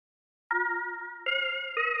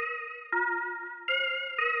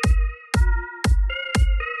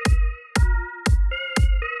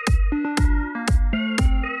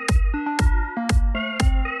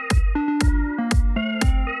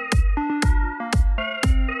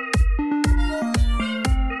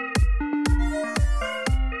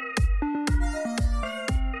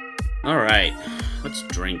All right, let's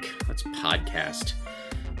drink. Let's podcast.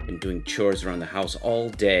 Been doing chores around the house all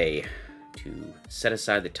day to set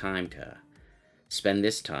aside the time to spend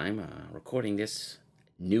this time recording this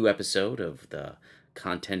new episode of the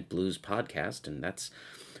Content Blues podcast, and that's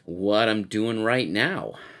what I'm doing right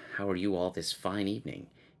now. How are you all this fine evening?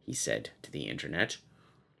 He said to the internet.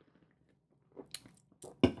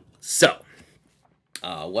 So,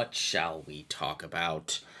 what shall we talk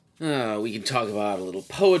about? We can talk about a little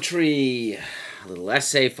poetry, a little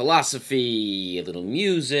essay philosophy, a little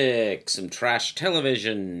music, some trash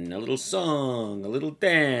television, a little song, a little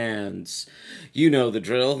dance. You know the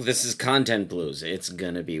drill. This is Content Blues. It's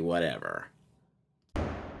gonna be whatever.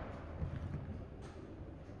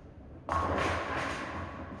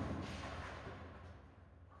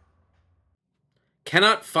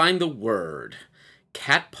 Cannot find the word.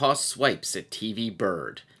 Cat paw swipes at TV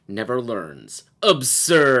bird. Never learns.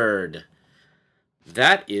 Absurd!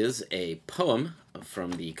 That is a poem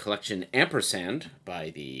from the collection Ampersand by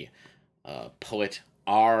the poet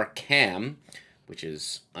R. Cam, which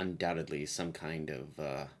is undoubtedly some kind of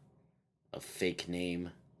a fake name,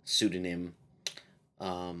 pseudonym.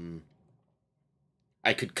 I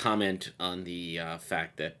could comment on the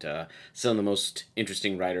fact that some of the most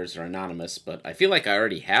interesting writers are anonymous, but I feel like I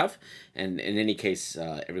already have, and in any case,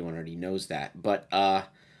 everyone already knows that. But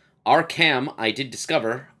Rcam, I did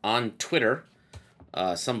discover on Twitter,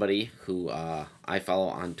 somebody who I follow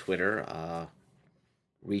on Twitter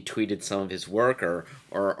retweeted some of his work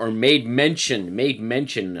or made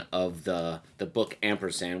mention of the book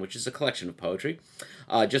Ampersand, which is a collection of poetry,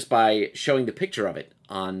 just by showing the picture of it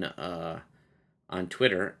on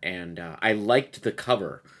Twitter, and I liked the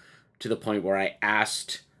cover to the point where I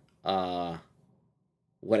asked what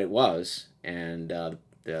it was, and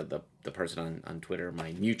the person on Twitter,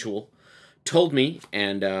 my mutual, told me,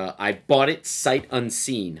 and I bought it sight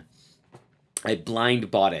unseen. I blind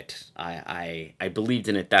bought it. I believed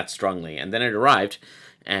in it that strongly, and then it arrived,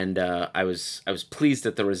 and I was pleased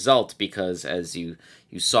at the result because, as you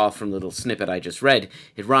saw from the little snippet I just read,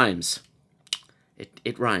 it rhymes.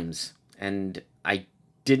 It rhymes, and I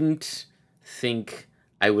didn't think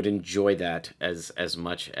I would enjoy that as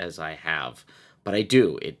much as I have, but I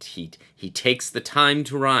do. He takes the time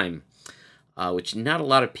to rhyme, which not a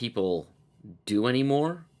lot of people do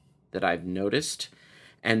anymore that I've noticed.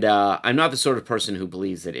 And I'm not the sort of person who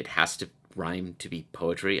believes that it has to rhyme to be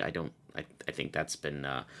poetry. I think that's been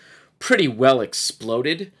pretty well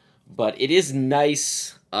exploded, but it is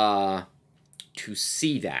nice to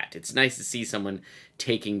see that. It's nice to see someone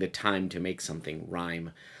taking the time to make something rhyme,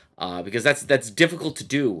 because that's difficult to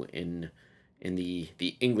do in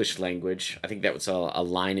the English language. I think that was a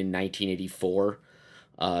line in 1984.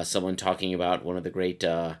 Someone talking about one of the great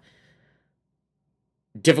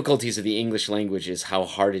difficulties of the English language is how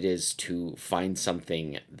hard it is to find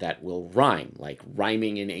something that will rhyme. Like,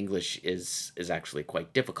 rhyming in English is actually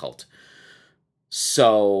quite difficult.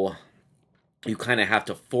 So you kind of have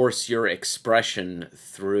to force your expression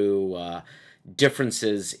through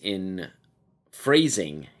differences in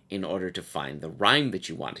phrasing in order to find the rhyme that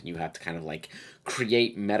you want, and you have to kind of like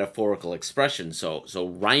create metaphorical expression. So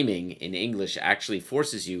rhyming in English actually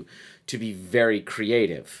forces you to be very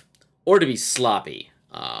creative or to be sloppy,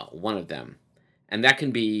 one of them, and that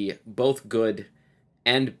can be both good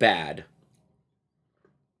and bad.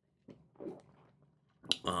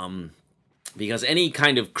 Because any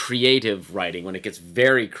kind of creative writing, when it gets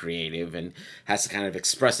very creative and has to kind of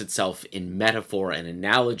express itself in metaphor and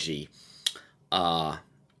analogy,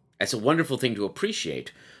 it's a wonderful thing to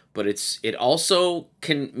appreciate, but it also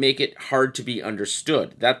can make it hard to be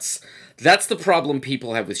understood. That's the problem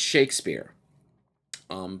people have with Shakespeare.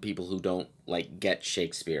 People who don't get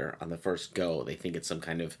Shakespeare on the first go, they think it's some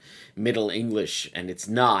kind of Middle English, and it's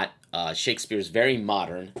not. Shakespeare's very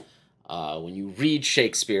modern. When you read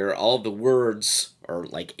Shakespeare, all the words, or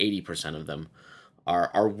like 80% of them,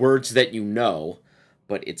 are words that you know,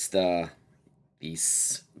 but it's the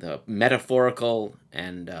metaphorical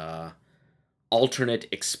and alternate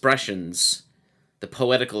expressions, the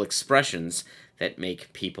poetical expressions that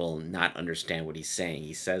make people not understand what he's saying.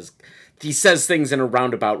 He says things in a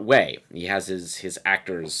roundabout way. He has his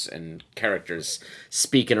actors and characters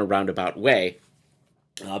speak in a roundabout way,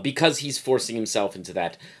 because he's forcing himself into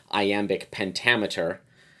that iambic pentameter,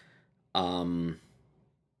 that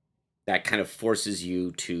kind of forces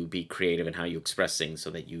you to be creative in how you express things so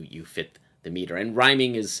that you fit the meter. And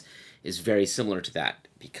rhyming is very similar to that,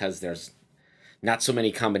 because there's not so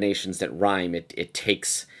many combinations that rhyme. It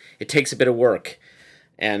takes a bit of work,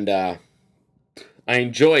 and I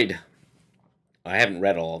haven't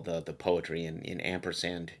read all the poetry in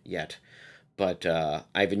Ampersand yet, but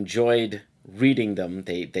I've enjoyed reading them.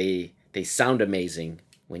 They sound amazing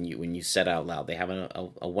when you said out loud. They have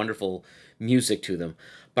a wonderful music to them,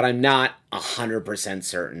 but I'm not 100%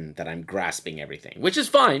 certain that I'm grasping everything, which is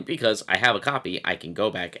fine because I have a copy. I can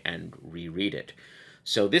go back and reread it.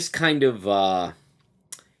 So this kind of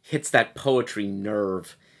hits that poetry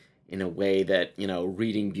nerve in a way that,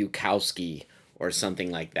 reading Bukowski or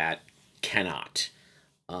something like that cannot.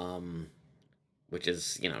 Um, which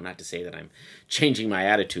is, not to say that I'm changing my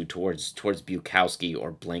attitude towards Bukowski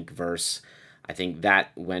or blank verse. I think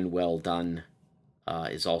that, when well done,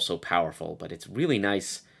 is also powerful. But it's really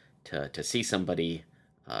nice to see somebody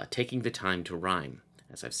taking the time to rhyme,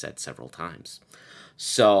 as I've said several times.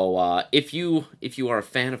 So if you are a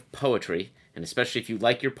fan of poetry, and especially if you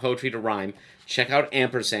like your poetry to rhyme, check out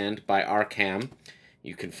Ampersand by Arkham.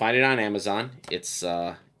 You can find it on Amazon. It's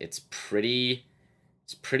pretty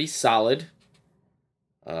solid.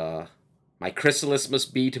 Uh, my chrysalis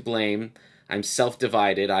must be to blame. I'm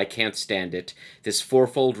self-divided, I can't stand it. This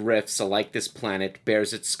fourfold rifts, alike this planet,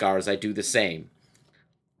 bears its scars, I do the same.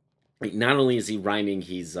 Like, not only is he rhyming,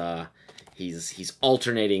 he's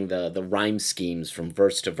alternating the rhyme schemes from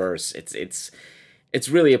verse to verse. It's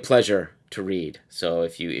really a pleasure to read. So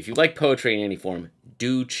if you like poetry in any form,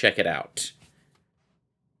 do check it out.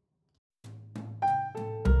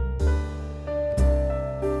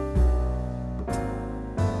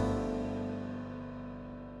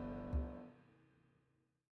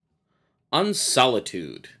 On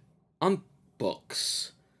solitude, on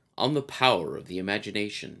books, on the power of the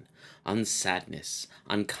imagination, on sadness,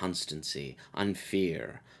 on constancy, on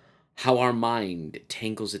fear, how our mind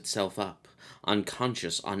tangles itself up, on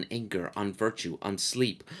conscience, on anger, on virtue, on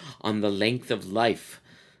sleep, on the length of life,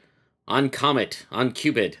 on Comet, on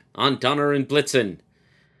Cupid, on Donner and Blitzen.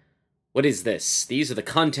 What is this? These are the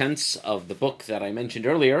contents of the book that I mentioned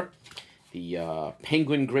earlier, the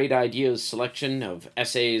Penguin Great Ideas selection of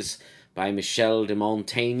essays by Michel de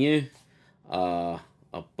Montaigne, a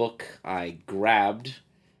book I grabbed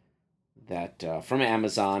that from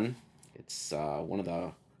Amazon. It's one of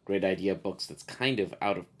the great idea books that's kind of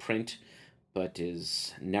out of print, but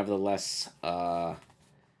is nevertheless, I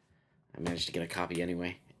managed to get a copy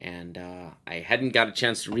anyway, and I hadn't got a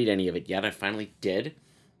chance to read any of it yet. I finally did,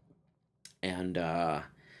 and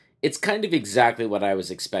it's kind of exactly what I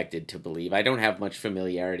was expected to believe. I don't have much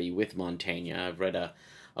familiarity with Montaigne. I've read a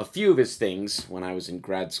few of his things when I was in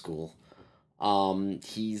grad school.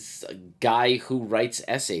 He's a guy who writes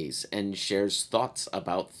essays and shares thoughts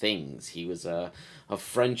about things. He was a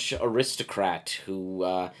French aristocrat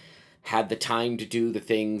who had the time to do the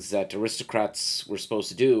things that aristocrats were supposed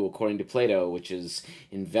to do, according to Plato, which is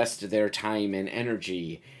invest their time and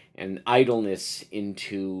energy and idleness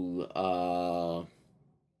into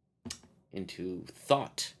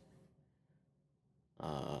thought.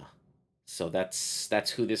 Uh, so that's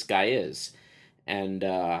who this guy is, and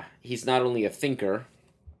he's not only a thinker,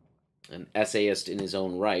 an essayist in his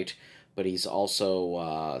own right, but he's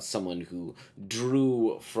also someone who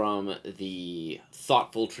drew from the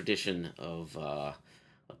thoughtful tradition of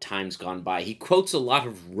times gone by. He quotes a lot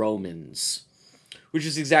of Romans, which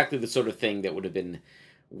is exactly the sort of thing that would have been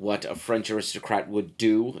what a French aristocrat would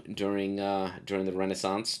do during the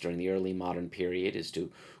Renaissance, during the early modern period, is to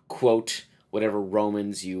quote whatever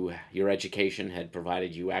Romans your education had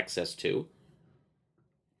provided you access to,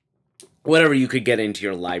 whatever you could get into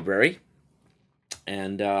your library.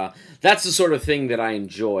 And that's the sort of thing that I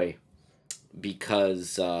enjoy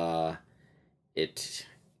because it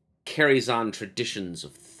carries on traditions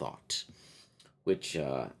of thought, which,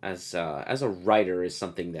 as a writer, is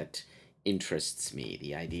something that interests me.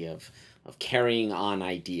 The idea of carrying on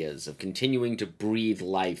ideas, of continuing to breathe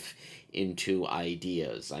life into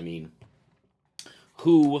ideas. I mean,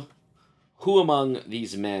 who who among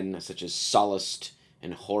these men, such as Sallust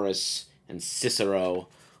and Horace and Cicero,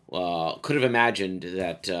 could have imagined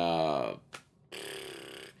that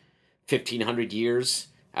 1,500 years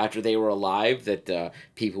after they were alive, that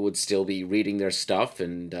people would still be reading their stuff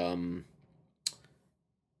and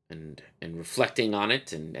reflecting on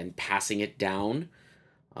it and passing it down?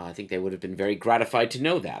 I think they would have been very gratified to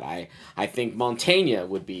know that. I think Montaigne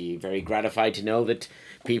would be very gratified to know that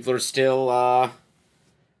people are still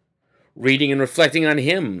reading and reflecting on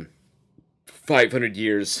him 500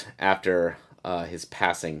 years after his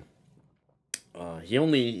passing.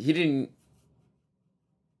 He didn't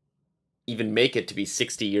even make it to be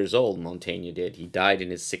 60 years old. Montaigne did. He died in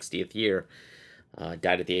his 60th year.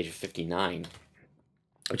 Died at the age of 59,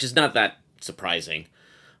 which is not that surprising.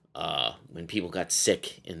 When people got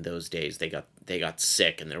sick in those days, they got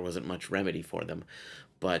sick, and there wasn't much remedy for them.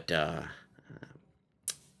 But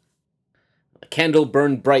candle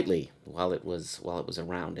burned brightly while it was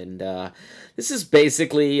around, and this is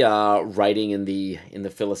basically writing in the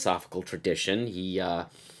philosophical tradition. He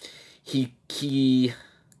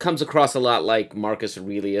comes across a lot like Marcus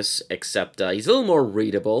Aurelius, except he's a little more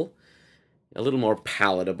readable, a little more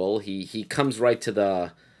palatable. He comes right to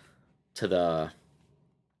the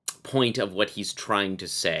point of what he's trying to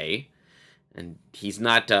say, and he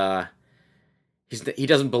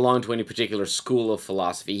doesn't belong to any particular school of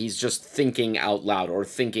philosophy. He's just thinking out loud or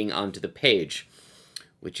thinking onto the page,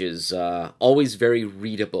 which is always very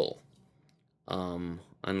readable.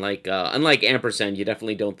 Unlike Ampersand, you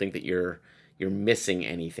definitely don't think that you're missing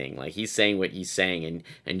anything. Like, he's saying what he's saying,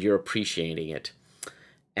 and you're appreciating it.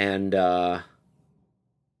 And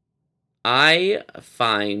I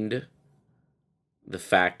find the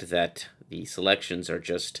fact that the selections are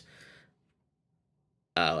just,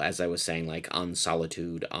 as I was saying, like on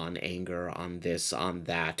solitude, on anger, on this, on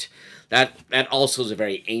that. That also is a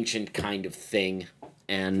very ancient kind of thing,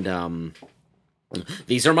 and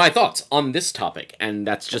these are my thoughts on this topic, and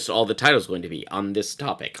that's just all the title's going to be, on this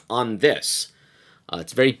topic, on this.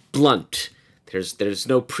 It's very blunt. There's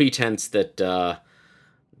no pretense that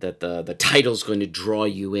the title's going to draw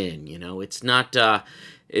you in. You know, it's not.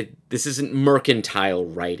 This isn't mercantile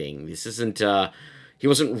writing. This isn't. He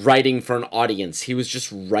wasn't writing for an audience. He was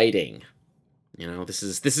just writing. You know, this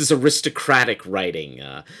is aristocratic writing.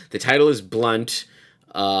 The title is blunt.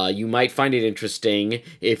 You might find it interesting.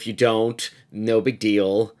 If you don't, no big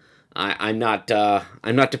deal. I'm not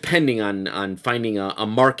depending on finding a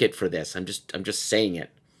market for this. I'm just saying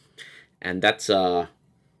it, and that's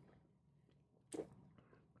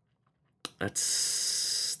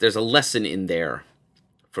there's a lesson in there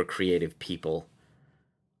for creative people.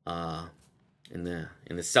 In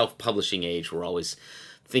the self-publishing age, we're always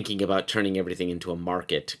thinking about turning everything into a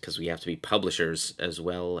market because we have to be publishers as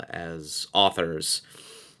well as authors,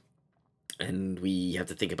 and we have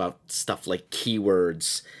to think about stuff like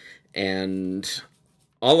keywords, and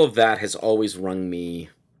all of that has always rung me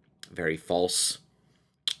very false.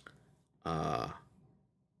 And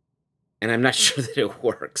I'm not sure that it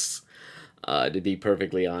works, to be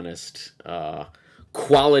perfectly honest.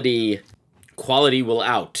 Quality will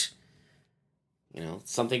out. You know,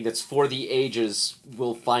 something that's for the ages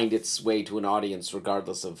will find its way to an audience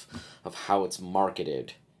regardless of how it's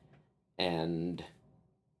marketed. And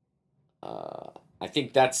I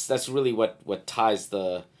think that's really what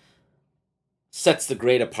sets the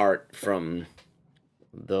great apart from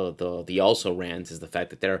the also rans, is the fact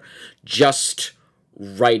that they're just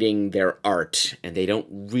writing their art and they don't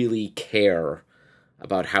really care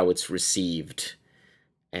about how it's received.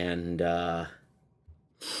 And that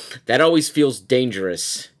always feels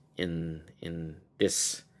dangerous in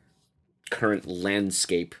this current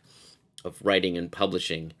landscape of writing and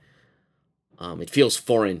publishing. It feels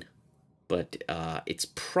foreign, but it's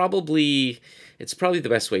probably the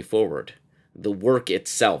best way forward. The work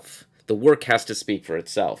itself, the work has to speak for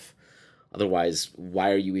itself. Otherwise,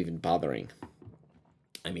 why are you even bothering?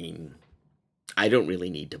 I mean, I don't really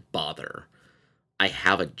need to bother. I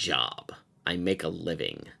have a job. I make a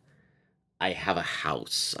living. I have a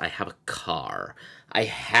house. I have a car. I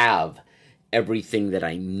have everything that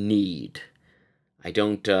I need. I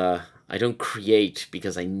don't create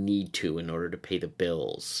because I need to in order to pay the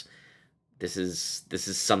bills. This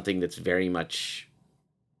is something that's very much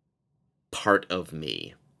part of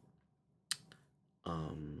me.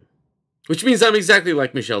 Which means I'm exactly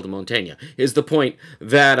like Michel de Montaigne, is the point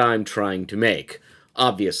that I'm trying to make.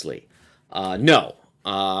 Obviously. No.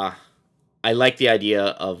 I like the idea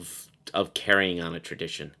of carrying on a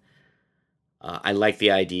tradition. I like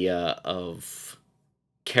the idea of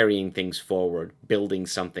carrying things forward, building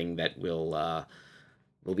something that will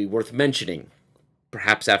be worth mentioning,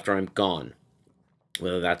 perhaps after I'm gone.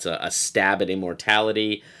 Whether that's a stab at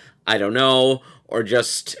immortality, I don't know, or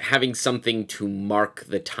just having something to mark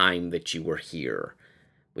the time that you were here,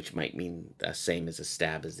 which might mean the same as a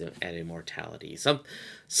stab at immortality.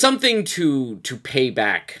 Something to pay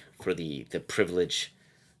back for the privilege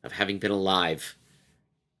of having been alive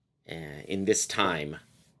in this time,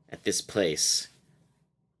 at this place.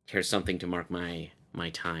 Here's something to mark my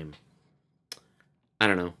time. I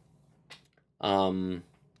don't know.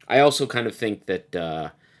 I also kind of think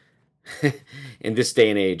that in this day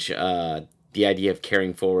and age, the idea of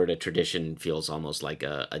carrying forward a tradition feels almost like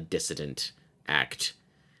a dissident act,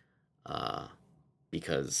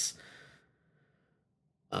 because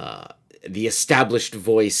the established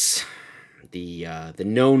voice, the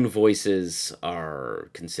known voices are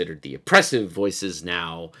considered the oppressive voices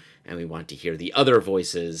now, and we want to hear the other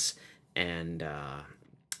voices, and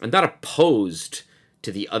I'm not opposed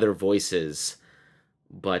to the other voices.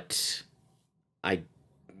 but I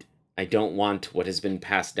I don't want what has been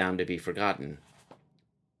passed down to be forgotten.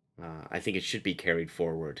 I think it should be carried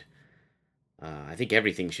forward. I think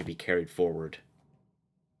everything should be carried forward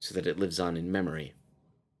so that it lives on in memory.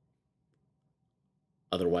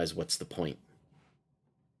 Otherwise, what's the point?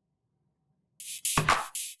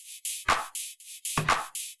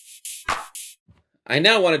 I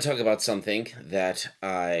now want to talk about something that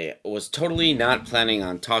I was totally not planning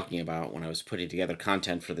on talking about when I was putting together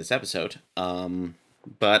content for this episode.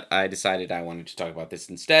 But I decided I wanted to talk about this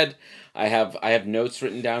instead. I have notes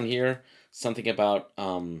written down here, something about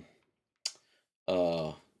uh,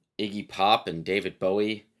 Iggy Pop and David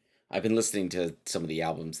Bowie. I've been listening to some of the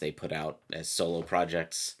albums they put out as solo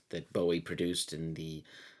projects that Bowie produced, in the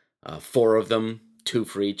four of them, two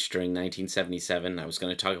for each during 1977. I was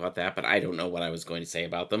going to talk about that, but I don't know what I was going to say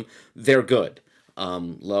about them. They're good.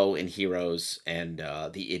 Low and Heroes and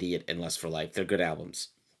The Idiot and Lust for Life. They're good albums.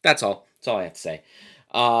 That's all. That's all I have to say.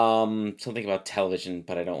 Something about television,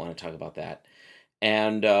 but I don't want to talk about that.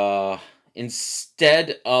 And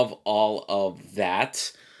instead of all of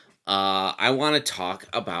that, I want to talk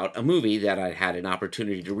about a movie that I had an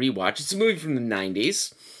opportunity to rewatch. It's a movie from the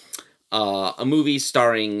 90s. A movie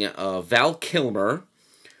starring Val Kilmer,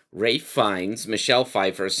 Ray Fiennes, Michelle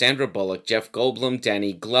Pfeiffer, Sandra Bullock, Jeff Goldblum,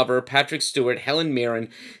 Danny Glover, Patrick Stewart, Helen Mirren,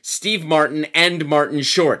 Steve Martin, and Martin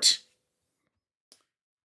Short.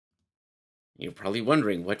 You're probably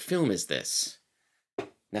wondering, what film is this?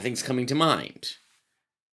 Nothing's coming to mind.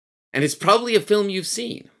 And it's probably a film you've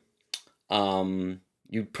seen.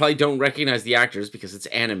 You probably don't recognize the actors because it's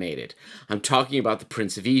animated. I'm talking about The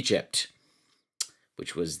Prince of Egypt,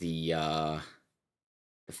 which was the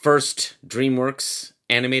first DreamWorks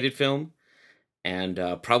animated film, and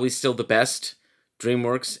probably still the best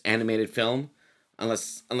DreamWorks animated film,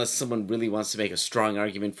 unless someone really wants to make a strong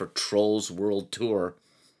argument for Trolls World Tour,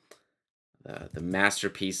 the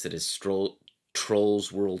masterpiece that is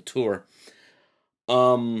Trolls World Tour.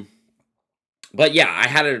 But yeah, I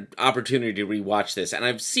had an opportunity to rewatch this, and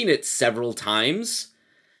I've seen it several times,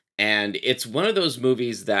 and it's one of those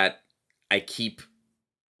movies that I keep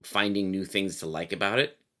finding new things to like about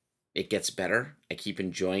it. It gets better. I keep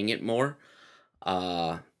enjoying it more.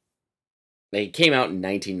 Uh, They came out in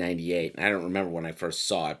 1998. I don't remember when I first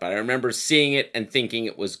saw it, but I remember seeing it and thinking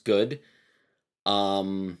it was good.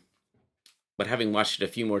 Um, but having watched it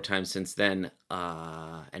a few more times since then,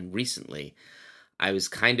 and recently, I was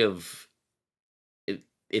kind of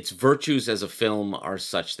its virtues as a film are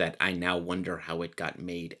such that I now wonder how it got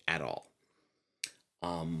made at all.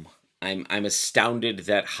 Um, I'm astounded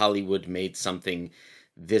that Hollywood made something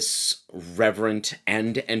this reverent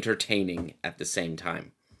and entertaining at the same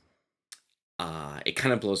time. It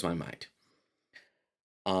kind of blows my mind.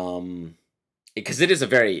 Because it is a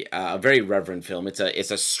very reverent film. It's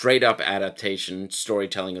a straight up adaptation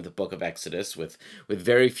storytelling of the Book of Exodus with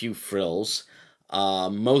very few frills.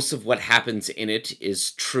 Most of what happens in it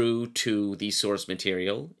is true to the source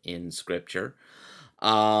material in Scripture.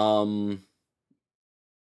 Um,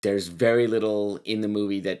 there's very little in the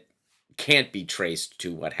movie that can't be traced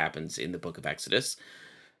to what happens in the Book of Exodus.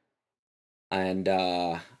 And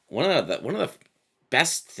one of the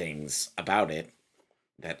best things about it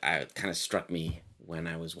that kind of struck me when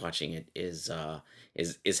I was watching it is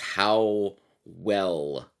how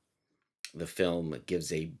well the film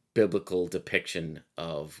gives a biblical depiction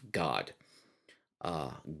of God.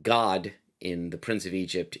 Uh, God in The Prince of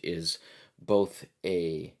Egypt is both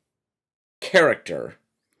a character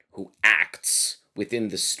who acts within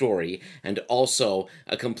the story and also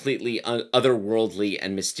a completely otherworldly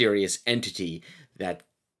and mysterious entity that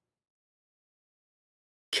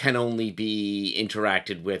can only be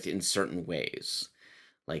interacted with in certain ways.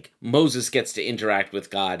 Like Moses gets to interact with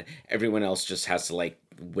God, everyone else just has to like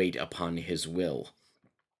wait upon his will.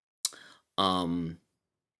 Um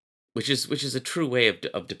which is a true way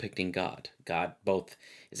of depicting God. God both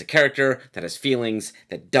is a character that has feelings,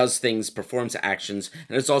 that does things, performs actions,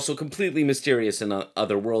 and it's also completely mysterious and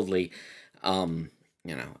otherworldly,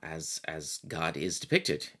 as God is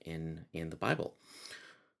depicted in the Bible.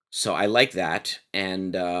 So I like that,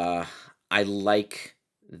 and I like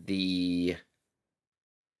the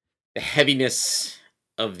the heaviness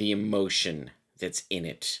of the emotion that's in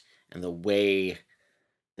it, and the way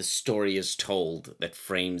the story is told that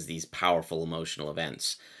frames these powerful emotional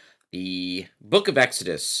events. The Book of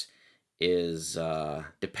Exodus is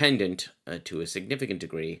dependent, to a significant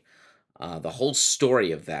degree. The whole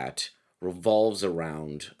story of that revolves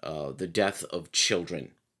around the death of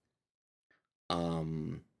children.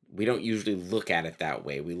 We don't usually look at it that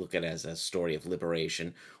way. We look at it as a story of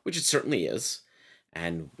liberation, which it certainly is.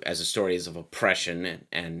 and as a story is of oppression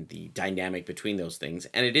and the dynamic between those things,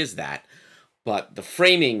 and it is that. But the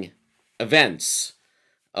framing events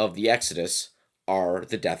of the Exodus are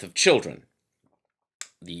the death of children.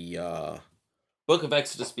 The Book of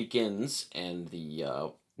Exodus begins, and the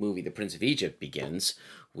movie The Prince of Egypt begins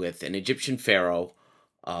with an Egyptian pharaoh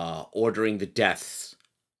ordering the deaths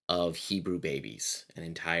of Hebrew babies, an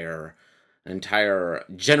entire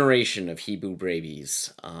generation of Hebrew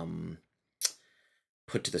babies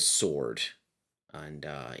put to the sword, and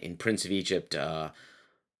in Prince of Egypt,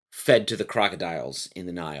 fed to the crocodiles in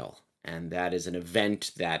the Nile, and that is an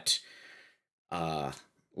event that uh,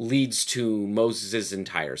 leads to Moses'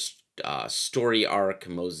 entire story arc.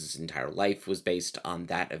 Moses' entire life was based on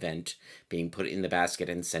that event being put in the basket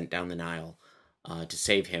and sent down the Nile to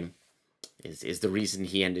save him. Is the reason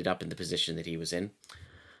he ended up in the position that he was in,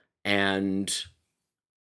 and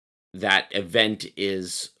that event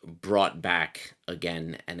is brought back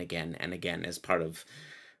again and again and again as part of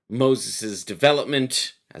Moses'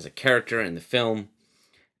 development as a character in the film,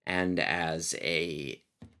 and as a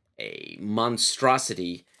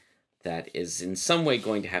monstrosity that is in some way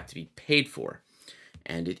going to have to be paid for.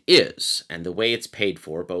 And it is. And the way it's paid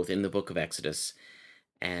for, both in the Book of Exodus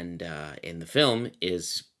and in the film,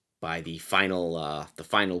 is by the final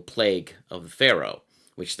plague of the Pharaoh,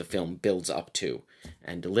 which the film builds up to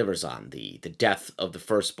and delivers on, the death of the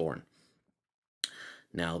firstborn.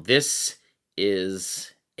 Now, this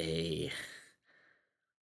is a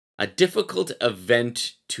difficult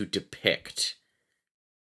event to depict.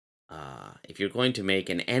 If you're going to make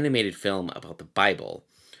an animated film about the Bible,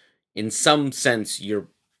 in some sense, you're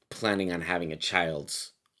planning on having a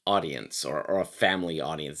child's audience, or a family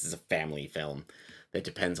audience. It's a family film that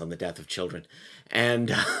depends on the death of children.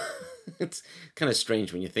 And it's kind of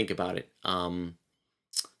strange when you think about it.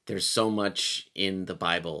 There's so much in the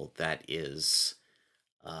Bible that is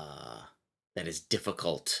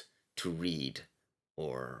difficult to read,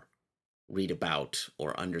 or read about,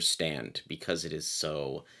 or understand, because it is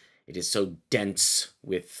so dense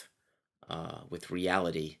with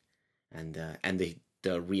reality, and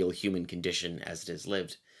the real human condition as it is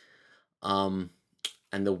lived. Um,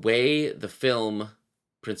 and the way the film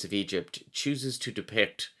Prince of Egypt chooses to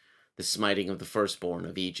depict the smiting of the firstborn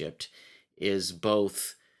of Egypt is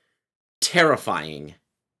both terrifying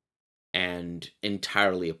and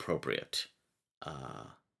entirely appropriate. Uh,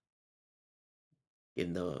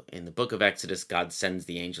 in the Book of Exodus, God sends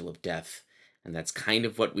the angel of death, and that's kind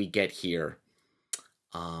of what we get here.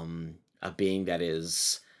 A being that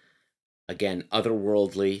is, again,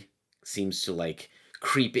 otherworldly, seems to like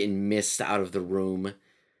creep in mist out of the room,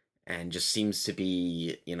 and just seems to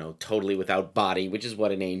be, totally without body, which is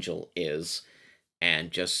what an angel is,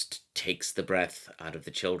 and just takes the breath out of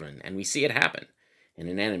the children. And we see it happen in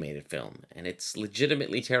an animated film, and it's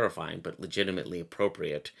legitimately terrifying, but legitimately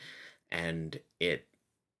appropriate. And it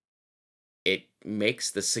makes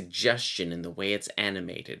the suggestion in the way it's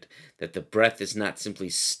animated that the breath is not simply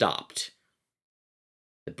stopped.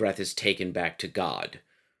 The breath is taken back to God,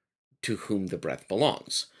 to whom the breath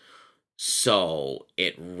belongs. So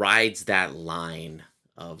it rides that line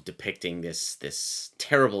of depicting this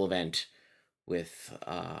terrible event with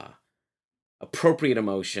appropriate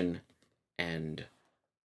emotion, and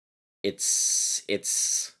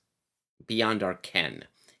it's beyond our ken.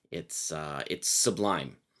 It's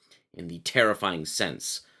sublime, in the terrifying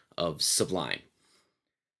sense of sublime.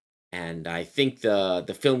 And I think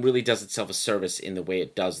the film really does itself a service in the way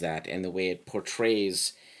it does that, and the way it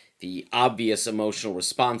portrays the obvious emotional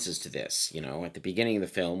responses to this. At the beginning of the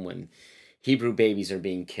film, when Hebrew babies are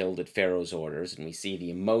being killed at Pharaoh's orders, and we see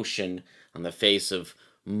the emotion on the face of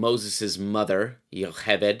Moses' mother,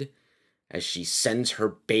 Yocheved, as she sends her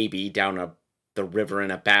baby down the river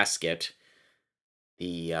in a basket.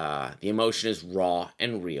 The emotion is raw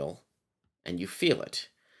and real, and you feel it.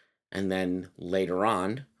 And then later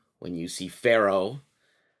on, when you see Pharaoh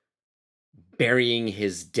burying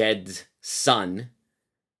his dead son,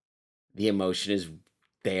 the emotion is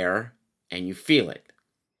there, and you feel it.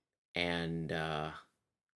 And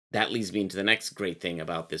that leads me into the next great thing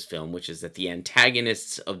about this film, which is that the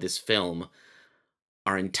antagonists of this film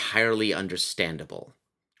are entirely understandable,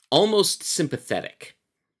 almost sympathetic.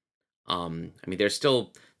 They're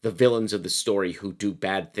still the villains of the story who do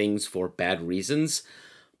bad things for bad reasons,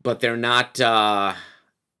 but they're not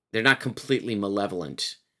completely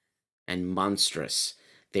malevolent and monstrous.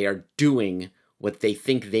 They are doing what they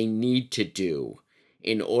think they need to do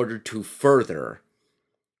in order to further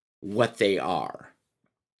what they are.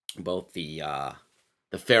 Both the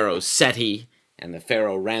Pharaoh Seti and the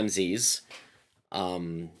Pharaoh Ramses,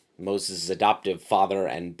 Moses' adoptive father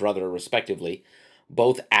and brother, respectively,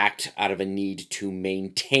 both act out of a need to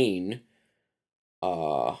maintain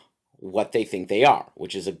uh, what they think they are,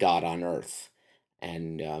 which is a god on earth,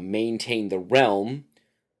 and maintain the realm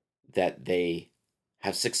that they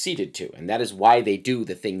have succeeded to. And that is why they do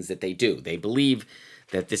the things that they do. They believe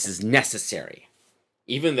that this is necessary,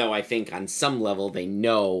 even though I think on some level they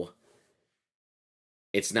know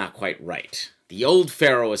it's not quite right. The old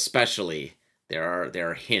Pharaoh, especially, there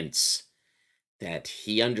are hints that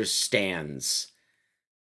he understands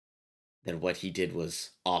that what he did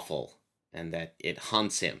was awful and that it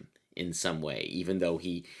haunts him in some way, even though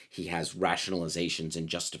he has rationalizations and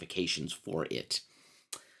justifications for it.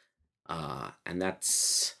 And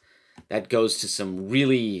that goes to some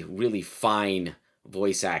really, really fine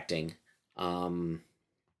voice acting. The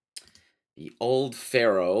old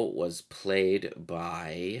Pharaoh was played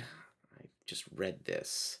by, I just read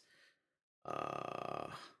this,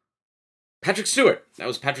 Patrick Stewart. That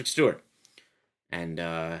was Patrick Stewart. And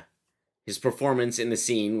his performance in the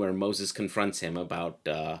scene where Moses confronts him about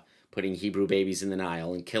putting Hebrew babies in the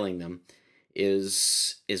Nile and killing them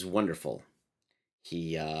is wonderful.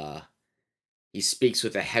 He speaks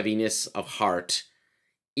with a heaviness of heart,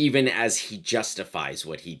 even as he justifies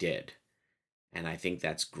what he did, and I think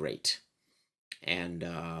that's great. And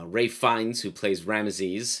Ralph Fiennes, who plays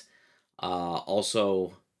Ramesses,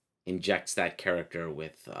 also injects that character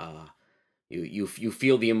with you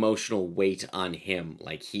feel the emotional weight on him,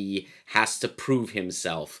 like he has to prove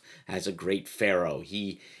himself as a great pharaoh.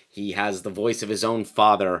 He has the voice of his own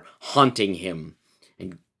father haunting him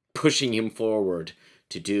and pushing him forward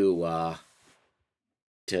to do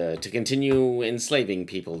to continue enslaving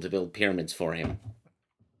people to build pyramids for him.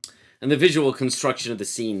 And the visual construction of the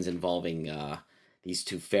scenes involving these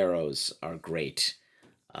two pharaohs are great.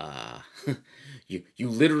 Uh, you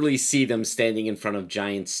literally see them standing in front of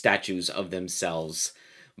giant statues of themselves,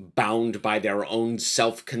 bound by their own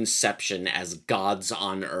self-conception as gods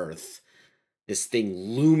on earth. This thing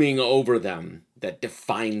looming over them that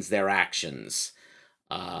defines their actions.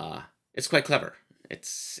 It's quite clever.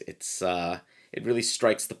 It really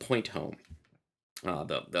strikes the point home. A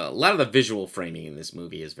lot of the visual framing in this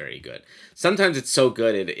movie is very good. Sometimes it's so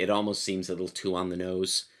good it almost seems a little too on the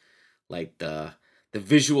nose, like the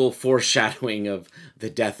visual foreshadowing of the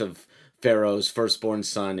death of Pharaoh's firstborn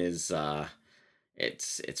son is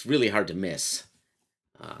it's really hard to miss.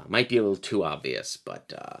 Might be a little too obvious,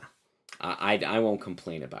 but I won't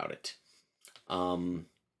complain about it.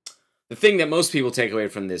 The thing that most people take away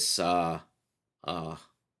from this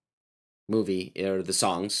movie are the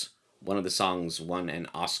songs. One of the songs won an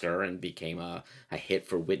Oscar and became a hit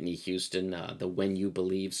for Whitney Houston, the "When You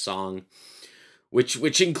Believe" song,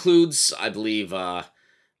 which includes, I believe,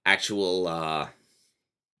 actual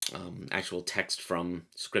actual text from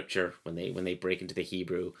scripture when they break into the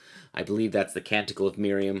Hebrew. I believe that's the Canticle of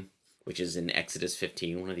Miriam, which is in Exodus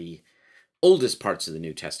 15, one of the oldest parts of the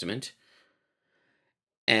New Testament.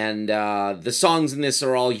 And the songs in this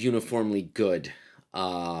are all uniformly good.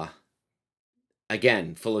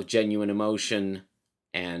 Again, full of genuine emotion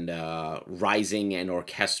and rising and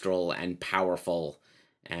orchestral and powerful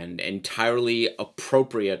and entirely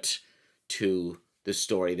appropriate to the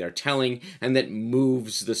story they're telling and that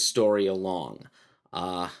moves the story along.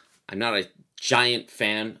 I'm not a giant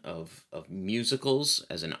fan of musicals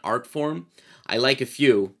as an art form. I like a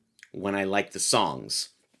few when I like the songs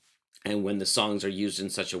and when the songs are used in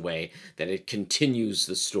such a way that it continues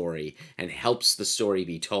the story and helps the story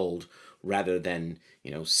be told rather than,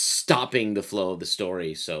 stopping the flow of the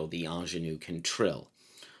story so the ingenue can trill.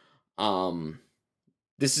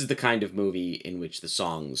 This is the kind of movie in which the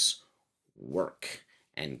songs work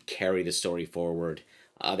and carry the story forward.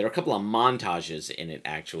 There are a couple of montages in it,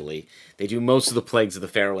 actually. They do most of the plagues of the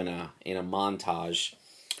Pharaoh in a montage.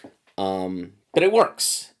 But it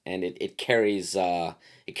works, and it carries the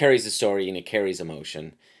story and it carries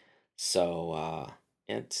emotion. So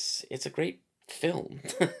it's a great film,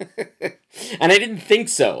 and I didn't think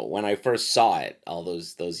so when I first saw it all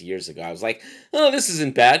those years ago. I was like, oh, this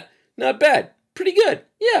isn't bad, not bad, pretty good.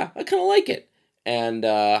 Yeah, I kind of like it. And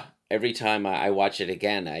every time I watch it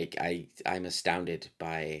again, I'm astounded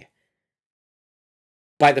by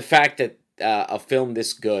the fact that a film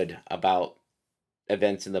this good about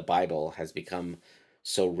events in the Bible has become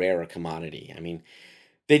so rare a commodity. I mean,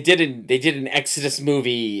 they did an Exodus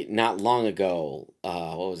movie not long ago.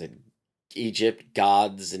 What was it? Egypt,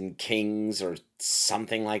 Gods and Kings, or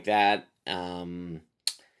something like that. And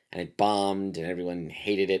it bombed, and everyone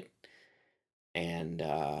hated it. And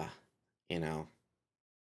you know,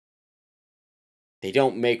 they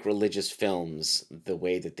don't make religious films the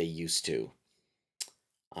way that they used to.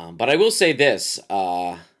 But I will say this: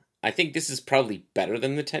 I think this is probably better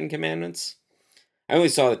than the Ten Commandments. I only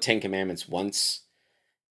saw the Ten Commandments once,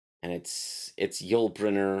 and it's Yul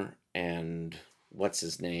Brynner and what's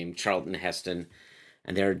his name, Charlton Heston,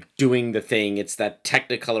 and they're doing the thing. It's that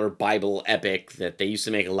Technicolor Bible epic that they used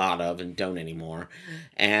to make a lot of and don't anymore,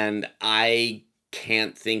 and I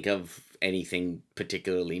can't think of anything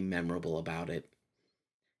particularly memorable about it.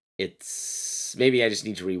 It's maybe I just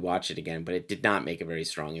need to rewatch it again, but it did not make a very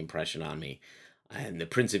strong impression on me, and The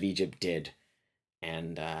Prince of Egypt did,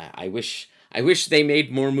 and I wish they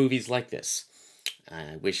made more movies like this.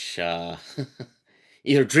 I wish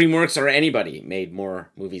either DreamWorks or anybody made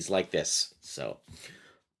more movies like this. So,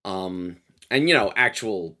 and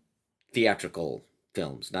actual theatrical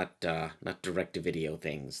films, not direct-to-video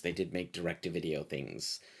things. They did make direct-to-video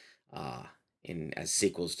things in as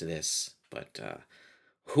sequels to this, but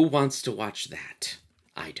who wants to watch that?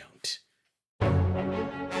 I don't.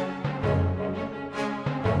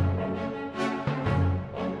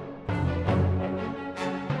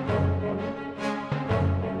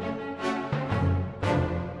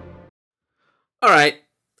 All right,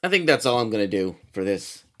 I think that's all I'm going to do for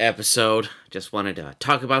this episode. Just wanted to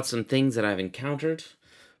talk about some things that I've encountered.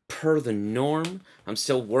 Per the norm, I'm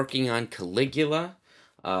still working on Caligula.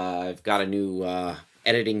 I've got a new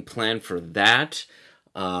editing plan for that.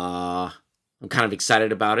 I'm kind of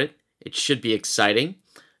excited about it. It should be exciting.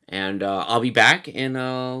 And I'll be back in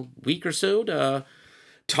a week or so to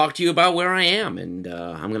talk to you about where I am. And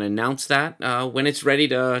I'm going to announce that when it's ready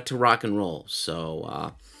to rock and roll.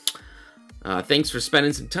 So thanks for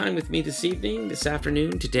spending some time with me this evening, this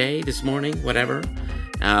afternoon, today, this morning, whatever.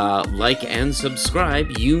 Like and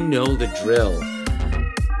subscribe. You know the drill.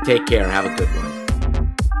 Take care. Have a good one.